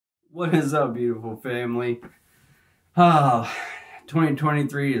What is up, beautiful family? Oh,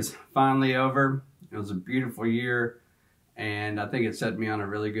 2023 is finally over. It was a beautiful year, and I think it set me on a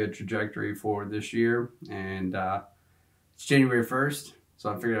really good trajectory for this year. And it's January 1st, so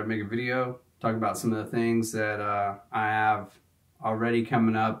I figured I'd make a video, talk about some of the things that I have already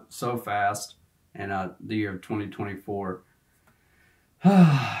coming up so fast in the year of 2024.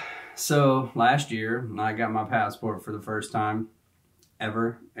 So last year, I got my passport for the first time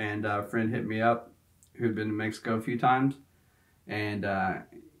ever, and a friend hit me up who'd been to Mexico a few times, and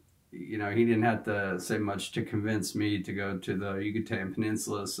you know, he didn't have to say much to convince me to go to the Yucatan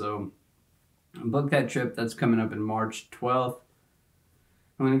Peninsula. So I booked that trip. That's coming up in March 12th.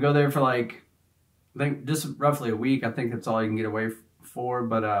 I'm gonna go there for like, I think just roughly a week. I think that's all you can get away for,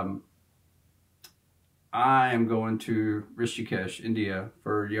 but I am going to Rishikesh, India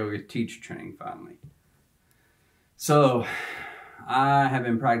for yoga teacher training finally. So I have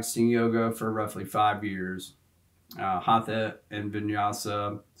been practicing yoga for roughly 5 years. Hatha and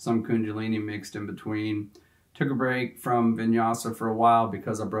Vinyasa, some Kundalini mixed in between. Took a break from Vinyasa for a while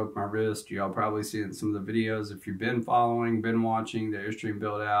because I broke my wrist. Y'all probably see it in some of the videos if you've been following, been watching the Airstream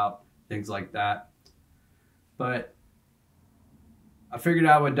build out, things like that. But I figured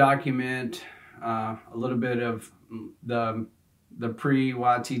I would document a little bit of the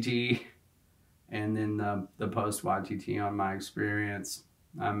pre-YTT and then the post-YTT on my experience.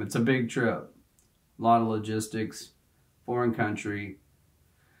 It's a big trip, a lot of logistics, foreign country.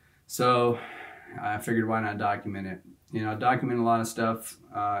 So I figured why not document it? You know, I document a lot of stuff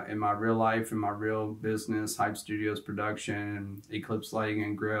in my real life, in my real business, Hype Studios production, Eclipse Lighting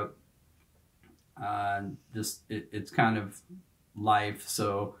and Grip. It's kind of life.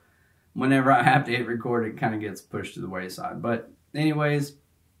 So whenever I have to hit record, it kind of gets pushed to the wayside. But anyways,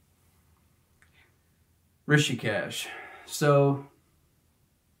 Rishikesh. So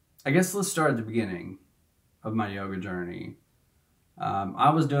I guess let's start at the beginning of my yoga journey. I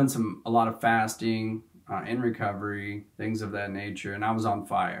was doing a lot of fasting in recovery, things of that nature, and I was on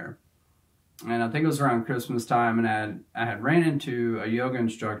fire. And I think it was around Christmas time, and I had ran into a yoga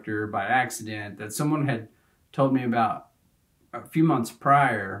instructor by accident that someone had told me about a few months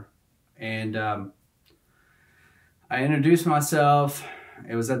prior. And I introduced myself.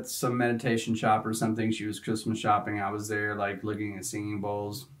 It was at some meditation shop or something. She was Christmas shopping. I was there like looking at singing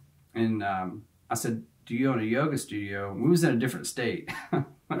bowls. And I said, do you own a yoga studio? We was in a different state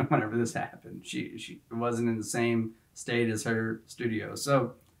whenever this happened. She wasn't in the same state as her studio.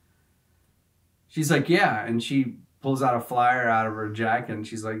 So she's like, yeah. And she pulls out a flyer out of her jacket and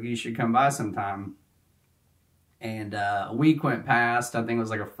she's like, you should come by sometime. And a week went past. I think it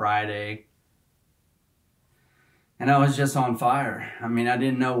was like a Friday. And I was just on fire. I mean, I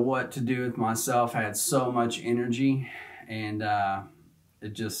didn't know what to do with myself. I had so much energy, and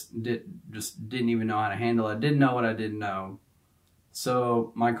it just didn't even know how to handle it. I didn't know what I didn't know.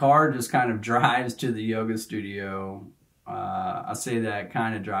 So my car just kind of drives to the yoga studio. I say that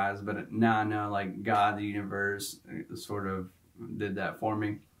kind of drives, but now I know like God, the universe, sort of did that for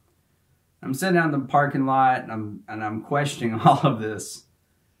me. I'm sitting out in the parking lot, and I'm questioning all of this,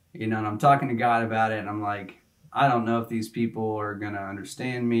 you know, and I'm talking to God about it, and I'm like, I don't know if these people are going to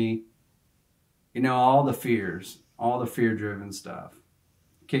understand me. You know, all the fears, all the fear-driven stuff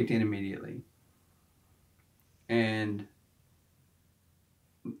kicked in immediately. And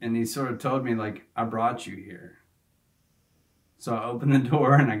he sort of told me, like, I brought you here. So I opened the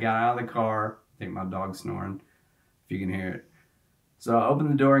door and I got out of the car. I think my dog's snoring, if you can hear it. So I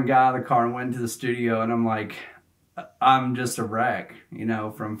opened the door and got out of the car and went to the studio, and I'm like, I'm just a wreck, you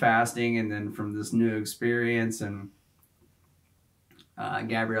know, from fasting and then from this new experience. And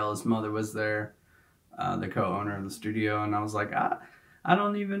Gabriella's mother was there, the co-owner of the studio, and I was like, I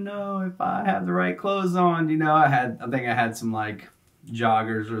don't even know if I have the right clothes on. You know, I think I had some like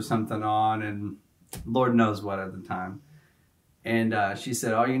joggers or something on, and Lord knows what at the time. And she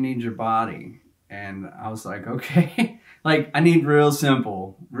said, all you need is your body. And I was like, okay. Like, I need real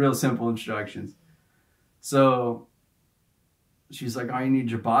simple instructions. So she's like, oh, you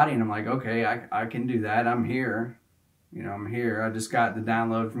need your body. And I'm like, okay, I can do that. I'm here. You know, I'm here. I just got the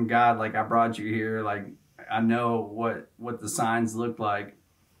download from God. Like, I brought you here. Like, I know what the signs look like.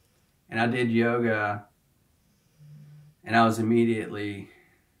 And I did yoga. And I was immediately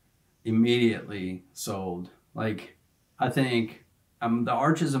sold. Like, I think the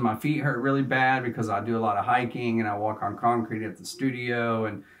arches of my feet hurt really bad because I do a lot of hiking and I walk on concrete at the studio,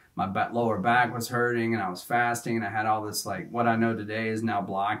 and my lower back was hurting, and I was fasting, and I had all this, like, what I know today is now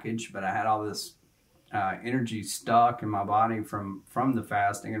blockage, but I had all this energy stuck in my body from the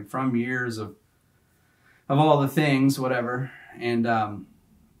fasting and from years of all the things, whatever. And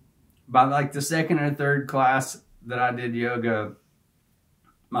by like the second or third class that I did yoga,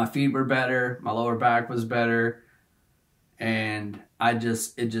 my feet were better, my lower back was better, and it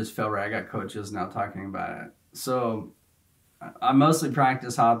just felt right. I got coaches now talking about it. So I mostly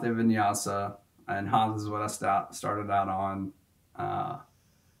practice Hatha Vinyasa, and Hatha is what I started out on,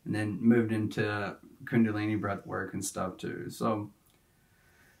 and then moved into Kundalini breath work and stuff too. So,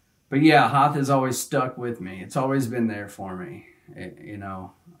 but yeah, Hatha has always stuck with me. It's always been there for me.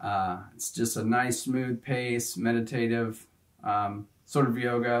 It's just a nice, smooth pace, meditative sort of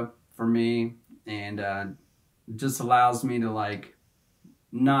yoga for me, and it just allows me to like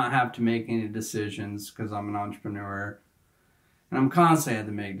not have to make any decisions because I'm an entrepreneur. And I'm constantly had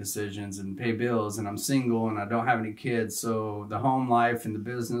to make decisions and pay bills, and I'm single and I don't have any kids. So the home life and the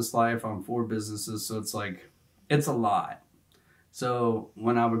business life, I'm 4 businesses. So it's like, it's a lot. So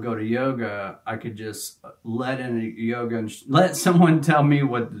when I would go to yoga, I could just let in yoga and let someone tell me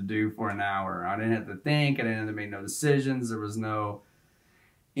what to do for an hour. I didn't have to think. I didn't have to make no decisions. There was no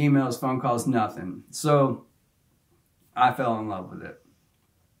emails, phone calls, nothing. So I fell in love with it.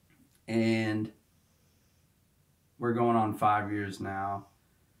 And we're going on 5 years now.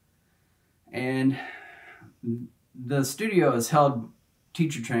 And the studio has held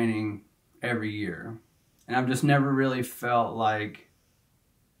teacher training every year. And I've just never really felt like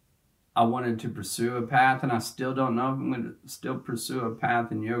I wanted to pursue a path. And I still don't know if I'm going to still pursue a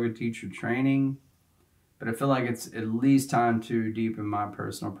path in yoga teacher training. But I feel like it's at least time to deepen my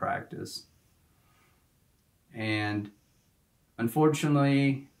personal practice. And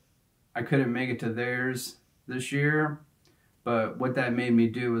unfortunately, I couldn't make it to theirs this year, but what that made me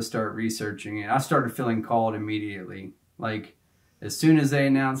do was start researching it. I started feeling called immediately. Like, as soon as they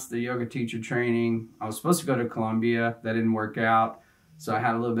announced the yoga teacher training, I was supposed to go to Colombia. That didn't work out, so I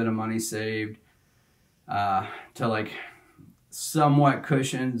had a little bit of money saved to like somewhat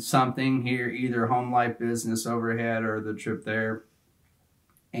cushion something here, either home life business overhead or the trip there.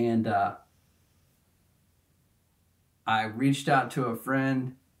 And I reached out to a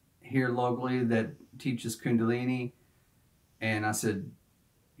friend here locally that teaches Kundalini, and I said,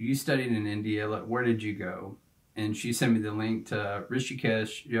 you studied in India, where did you go? And she sent me the link to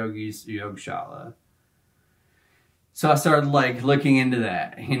Rishikesh Yogi's Yogashala. So I started like looking into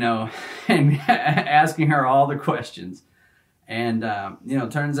that, and asking her all the questions. And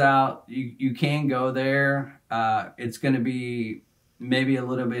turns out you can go there. It's going to be maybe a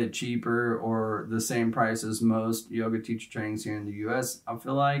little bit cheaper or the same price as most yoga teacher trainings here in the US, I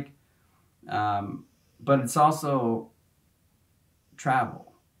feel like. But it's also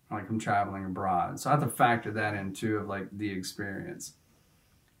travel, like I'm traveling abroad. So I have to factor that in too, of like the experience.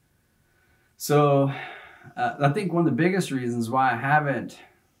 So I think one of the biggest reasons why I haven't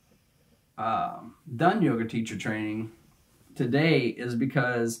done yoga teacher training today is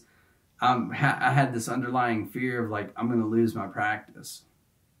because I had this underlying fear of like, I'm going to lose my practice.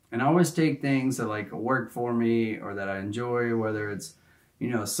 And I always take things that like work for me or that I enjoy, whether it's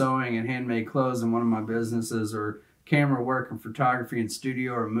sewing and handmade clothes in one of my businesses, or camera work and photography and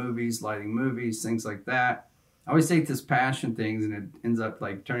studio or movies, lighting movies, things like that. I always take this passion things and it ends up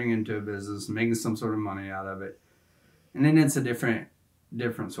like turning into a business, making some sort of money out of it. And then it's a different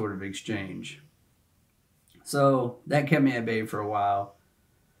sort of exchange. So that kept me at bay for a while.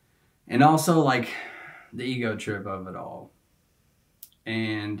 And also like the ego trip of it all.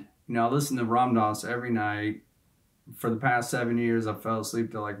 And, I listen to Ram Dass every night. For the past 7 years, I fell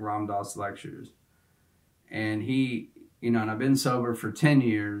asleep to like Ram Dass lectures. And and I've been sober for 10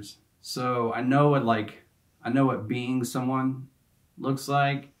 years. So I know what being someone looks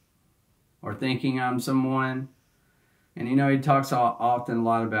like, or thinking I'm someone. And he talks often a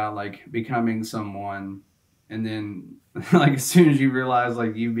lot about like becoming someone. And then like as soon as you realize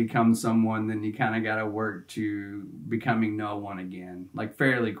like you become someone, then you kind of got to work to becoming no one again, like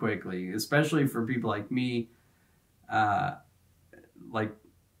fairly quickly, especially for people like me, like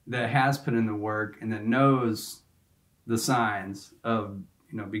that has put in the work and that knows the signs of,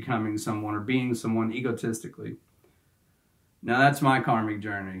 becoming someone or being someone egotistically. Now that's my karmic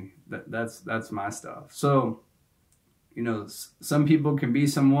journey. That's my stuff. So, some people can be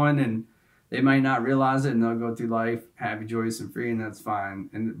someone and they might not realize it, and they'll go through life happy, joyous, and free, and that's fine.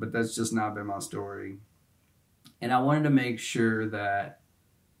 But that's just not been my story. And I wanted to make sure that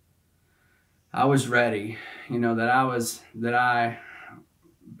I was ready, that I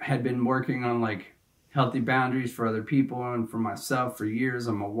had been working on like healthy boundaries for other people and for myself for years.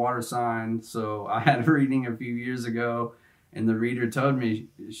 I'm a water sign. So I had a reading a few years ago, and the reader told me,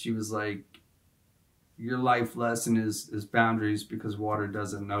 she was like, your life lesson is boundaries, because water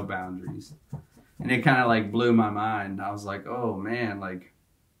doesn't know boundaries. And it kind of like blew my mind. I was like, oh man, like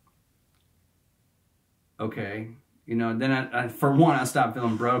okay, you know, then I for one, I stopped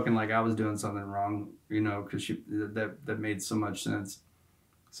feeling broken, like I was doing something wrong, you know, because that made so much sense.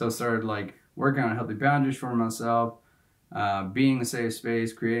 So I started like working on healthy boundaries for myself, being a safe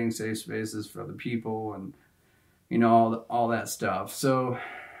space, creating safe spaces for other people, and you know, all that stuff. So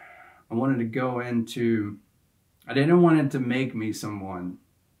I wanted to go into, I didn't want it to make me someone.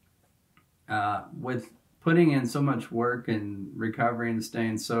 With putting in so much work and recovery and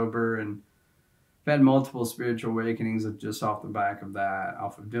staying sober, and I've had multiple spiritual awakenings just off the back of that,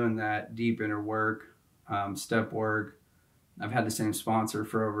 off of doing that deep inner work, step work. I've had the same sponsor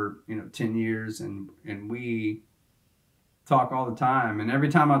for over 10 years, and we talk all the time. And every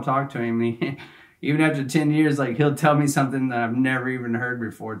time I talk to him, even after 10 years, like he'll tell me something that I've never even heard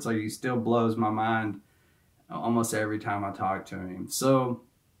before. It's like he still blows my mind almost every time I talk to him. So,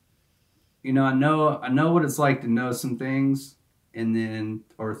 you know, I know what it's like to know some things and then,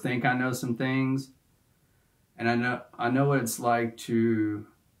 or think I know some things. And I know what it's like to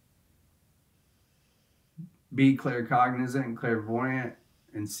be claircognizant and clairvoyant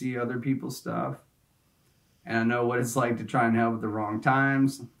and see other people's stuff. And I know what it's like to try and help at the wrong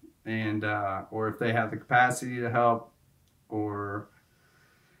times, and or if they have the capacity to help, or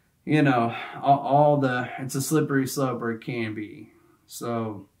you know, all the, it's a slippery slope, or it can be.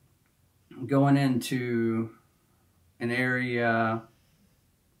 So going into an area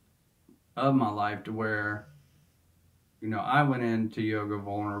of my life to where, you know, I went into yoga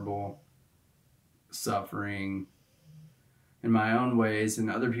vulnerable, suffering in my own ways,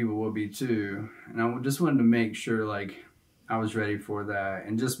 and other people will be too. And I just wanted to make sure like I was ready for that,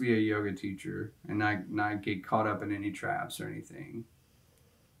 and just be a yoga teacher and not get caught up in any traps or anything.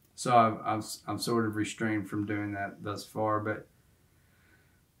 So I've sort of restrained from doing that thus far, but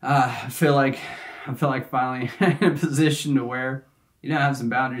I feel like finally in a position to where, you know, I have some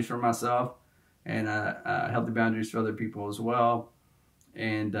boundaries for myself, and healthy boundaries for other people as well.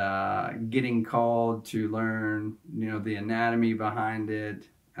 And getting called to learn, you know, the anatomy behind it,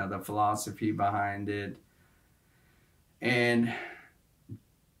 the philosophy behind it, and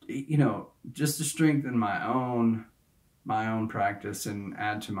you know, just to strengthen my own practice and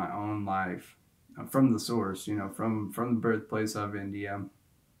add to my own life from the source, you know, from the birthplace of India,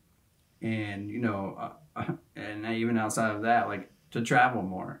 and you know, and even outside of that, like to travel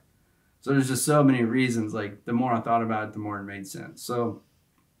more. So there's just so many reasons. Like the more I thought about it, the more it made sense. So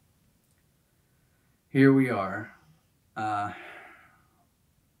here we are.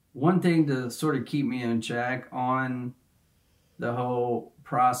 One thing to sort of keep me in check on the whole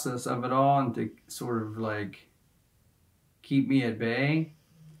process of it all, and to sort of like keep me at bay,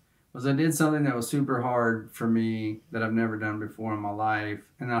 was I did something that was super hard for me that I've never done before in my life,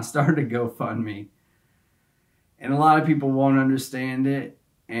 and I started a GoFundMe. And a lot of people won't understand it,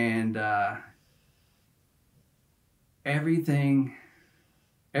 and everything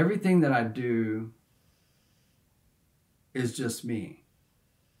that I do is just me.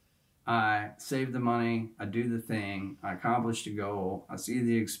 I save the money, I do the thing, I accomplish the goal, I see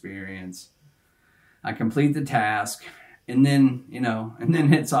the experience, I complete the task, and then, you know, and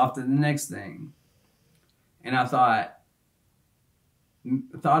then it's off to the next thing. And I thought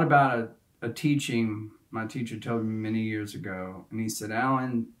about a teaching my teacher told me many years ago, and he said,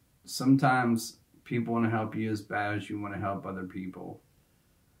 Alan, sometimes people want to help you as bad as you want to help other people.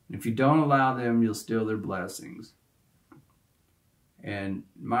 And if you don't allow them, you'll steal their blessings. And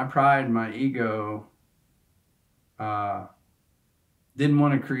my pride and my ego didn't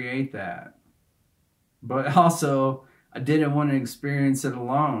want to create that. But also, I didn't want to experience it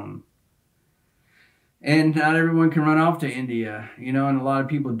alone. And not everyone can run off to India, you know, and a lot of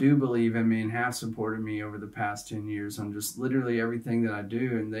people do believe in me and have supported me over the past 10 years on just literally everything that I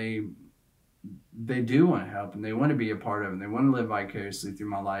do. And they do want to help, and they want to be a part of it, and they want to live vicariously through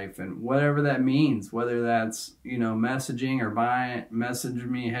my life, and whatever that means, whether that's, you know, messaging or message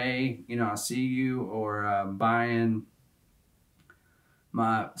me, hey, you know, I see you, or buying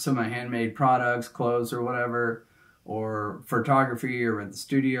some of my handmade products, clothes or whatever, or photography, or at the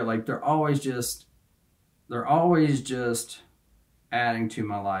studio. Like they're always just adding to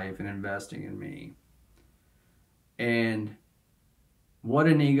my life and investing in me. And what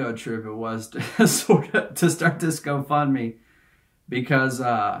an ego trip it was to start this GoFundMe, because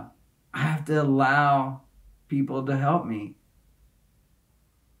I have to allow people to help me.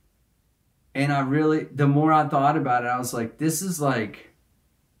 And the more I thought about it, I was like, this is like,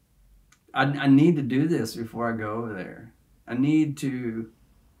 I need to do this before I go over there. I need to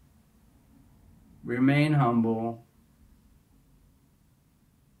remain humble.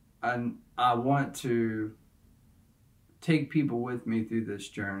 And I want to take people with me through this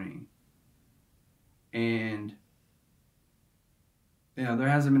journey. And you know, there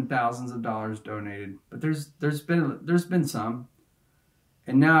hasn't been thousands of dollars donated, but there's been some.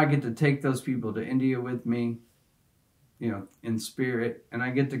 And now I get to take those people to India with me, you know, in spirit, and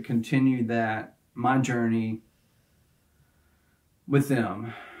I get to continue my journey with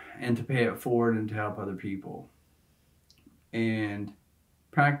them, and to pay it forward and to help other people and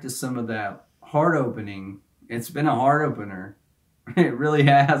practice some of that heart opening. It's been a heart opener. It really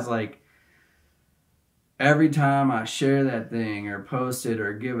has. Like, every time I share that thing or post it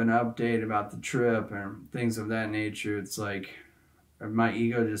or give an update about the trip or things of that nature, it's like my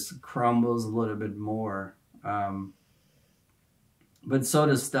ego just crumbles a little bit more. But so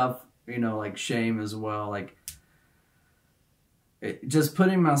does stuff, you know, like shame as well. Like, just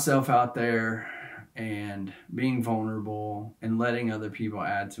putting myself out there and being vulnerable and letting other people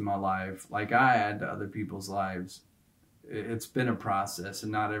add to my life, like I add to other people's lives. It's been a process,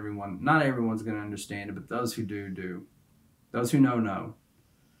 and not everyone's going to understand it, but those who do. Those who know.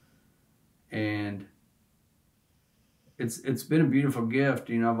 And it's been a beautiful gift.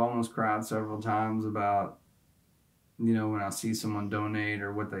 You know, I've almost cried several times about, you know, when I see someone donate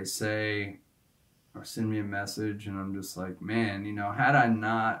or what they say or send me a message, and I'm just like, man, you know, had I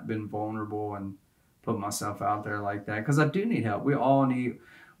not been vulnerable and put myself out there like that, because I do need help. We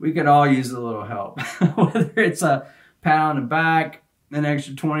could all use a little help, whether it's a pat on the back, an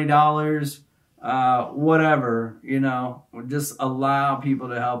extra $20, whatever, you know, just allow people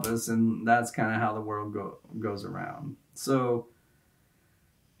to help us. And that's kind of how the world goes around. So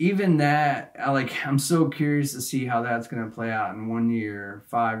even that, I'm so curious to see how that's going to play out in 1 year,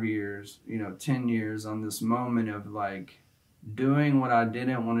 5 years, you know, 10 years, on this moment of like doing what I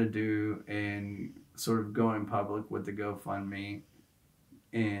didn't want to do and sort of going public with the GoFundMe.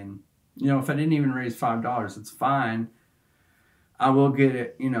 And, you know, if I didn't even raise $5, it's fine. I will get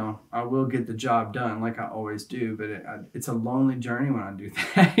it, you know, I will get the job done like I always do, but it's a lonely journey when I do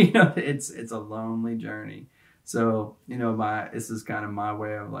that. You know, it's a lonely journey. So, you know, this is kind of my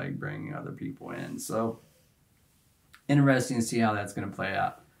way of like bringing other people in. So interesting to see how that's going to play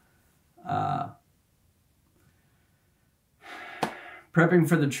out. Prepping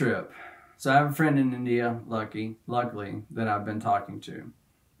for the trip. So I have a friend in India, luckily, that I've been talking to,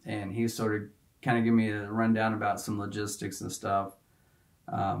 and he sort of kind of give me a rundown about some logistics and stuff.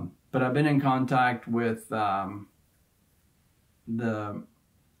 But I've been in contact with the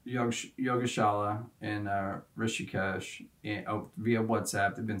Yogashala in Rishikesh via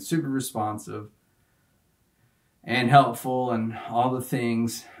WhatsApp. They've been super responsive and helpful and all the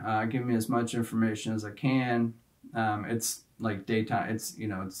things. Give me as much information as I can. It's like daytime. It's, you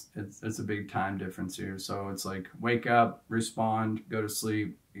know, it's a big time difference here. So it's like wake up, respond, go to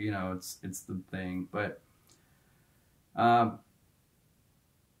sleep. You know, it's the thing. But I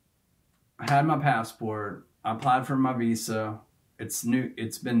had my passport. I applied for my visa. It's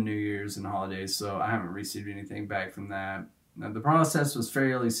been New Year's and holidays, so I haven't received anything back from that. Now, the process was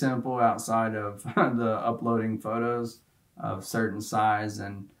fairly simple outside of the uploading photos of certain size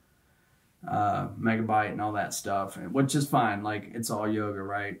and megabyte and all that stuff, which is fine. Like, it's all yoga,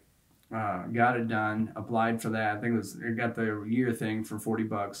 right? Got it done, applied for that. I think it got the year thing for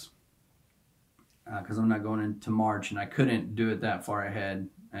 $40 because I'm not going into March, and I couldn't do it that far ahead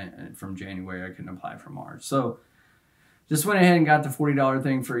from January. I couldn't apply for March. So just went ahead and got the $40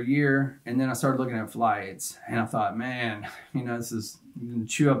 thing for a year, and then I started looking at flights, and I thought, man, you know, this is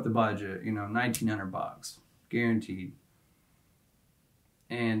chew up the budget, you know, $1,900 guaranteed.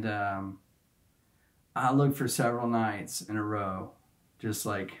 And I looked for several nights in a row, just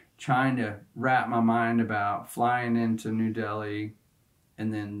like trying to wrap my mind about flying into New Delhi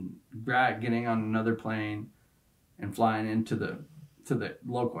and then getting on another plane and flying into the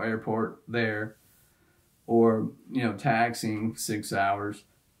local airport there, or, you know, taxiing 6 hours.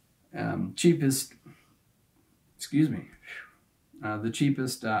 The cheapest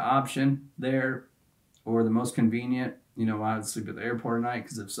option there, or the most convenient. You know, I would sleep at the airport at night,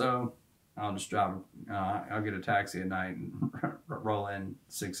 because if so, I'll just drive. I'll get a taxi at night and roll in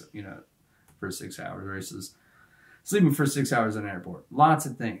for 6 hours versus sleeping for 6 hours in an airport. Lots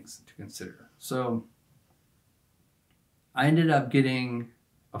of things to consider. So I ended up finding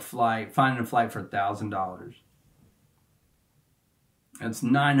a flight for $1,000. That's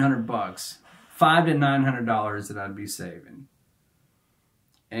 $900, $500 to $900 that I'd be saving.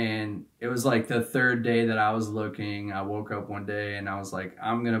 And it was like the third day that I was looking. I woke up one day and I was like,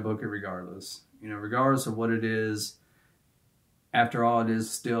 I'm going to book it regardless. You know, regardless of what it is. After all, it is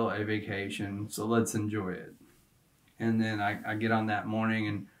still a vacation, so let's enjoy it. And then I get on that morning,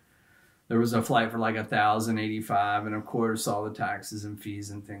 and there was a flight for like $1,085, and of course all the taxes and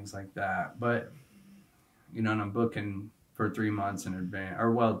fees and things like that. But you know, and I'm booking for 3 months in advance,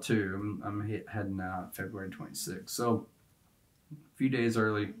 or well, 2. I'm heading out February 26th. So a few days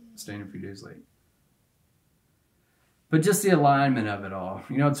early, staying a few days late. But just the alignment of it all.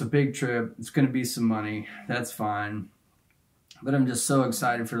 You know, it's a big trip. It's going to be some money. That's fine. But I'm just so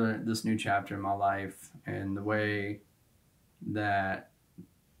excited for this new chapter in my life, and the way that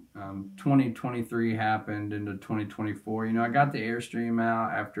 2023 happened into 2024. You know, I got the Airstream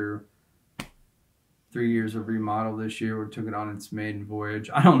out after 3 years of remodel this year. We took it on its maiden voyage.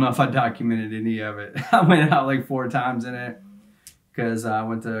 I don't know if I documented any of it. I went out like 4 times in it because I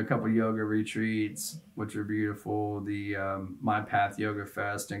went to a couple yoga retreats, which are beautiful. The My Path Yoga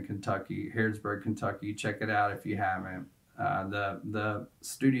Fest in Kentucky, Harrodsburg, Kentucky. Check it out if you haven't. The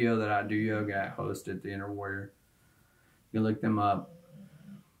studio that I do yoga at, hosted the Inner Warrior. You look them up.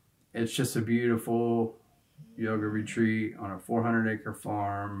 It's just a beautiful yoga retreat on a 400-acre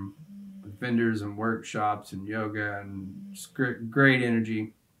farm with vendors and workshops and yoga and just great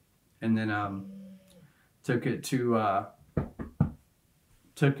energy. And then took it to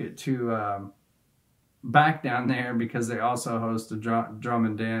back down there because they also host a drum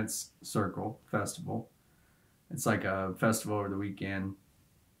and dance circle festival. It's like a festival over the weekend.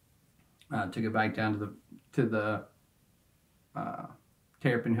 Took it back down to the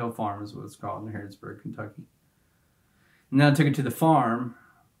Terrapin Hill Farm is what it's called in Harrodsburg, Kentucky. And then I took it to the farm,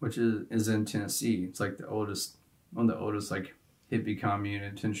 which is in Tennessee. It's like one of the oldest like hippie commune,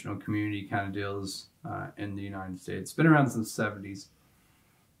 intentional community kind of deals in the United States. It's been around since the 70s.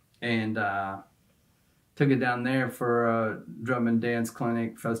 And took it down there for a drum and dance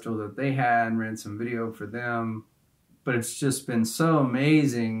clinic festival that they had, and ran some video for them. But it's just been so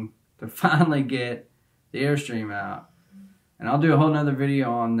amazing to finally get the Airstream out. And I'll do a whole nother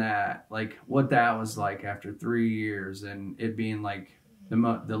video on that, like what that was like after 3 years, and it being like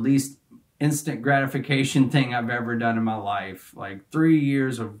the least instant gratification thing I've ever done in my life. Like 3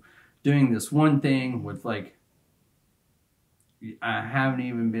 years of doing this one thing with like, I haven't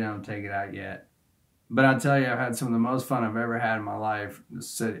even been able to take it out yet. But I tell you, I've had some of the most fun I've ever had in my life,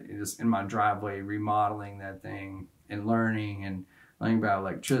 just in my driveway, remodeling that thing and learning about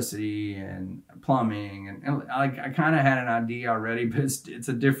electricity and plumbing. And I kind of had an idea already, but it's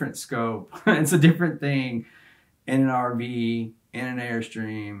a different scope. It's a different thing in an RV, in an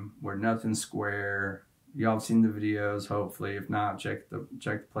Airstream, where nothing's square. Y'all have seen the videos, hopefully. If not, check the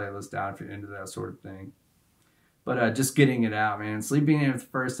playlist out if you're into that sort of thing. But just getting it out, man. Sleeping in it for the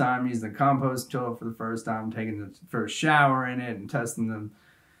first time, using the compost toilet for the first time, taking the first shower in it, and testing the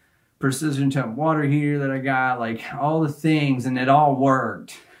precision temp water heater that I got, like all the things, and it all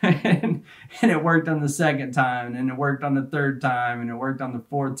worked. and it worked on the second time, and it worked on the third time, and it worked on the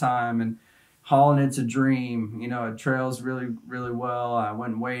fourth time. And hauling it's a dream. You know, it trails really, really well. I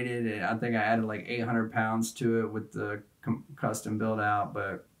went and weighed it. I think I added like 800 pounds to it with the custom build out,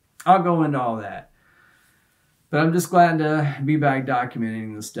 but I'll go into all that. But I'm just glad to be back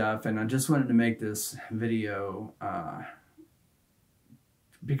documenting this stuff, and I just wanted to make this video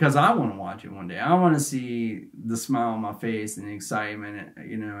because I want to watch it one day. I want to see the smile on my face and the excitement,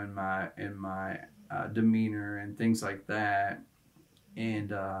 you know, in my demeanor and things like that,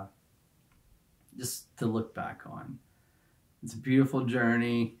 and just to look back on. It's a beautiful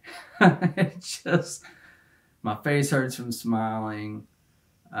journey. It's just, my face hurts from smiling.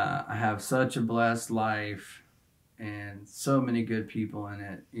 I have such a blessed life, and so many good people in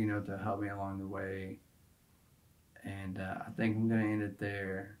it, you know, to help me along the way. And I think I'm going to end it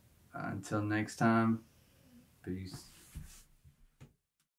there. Until next time, peace.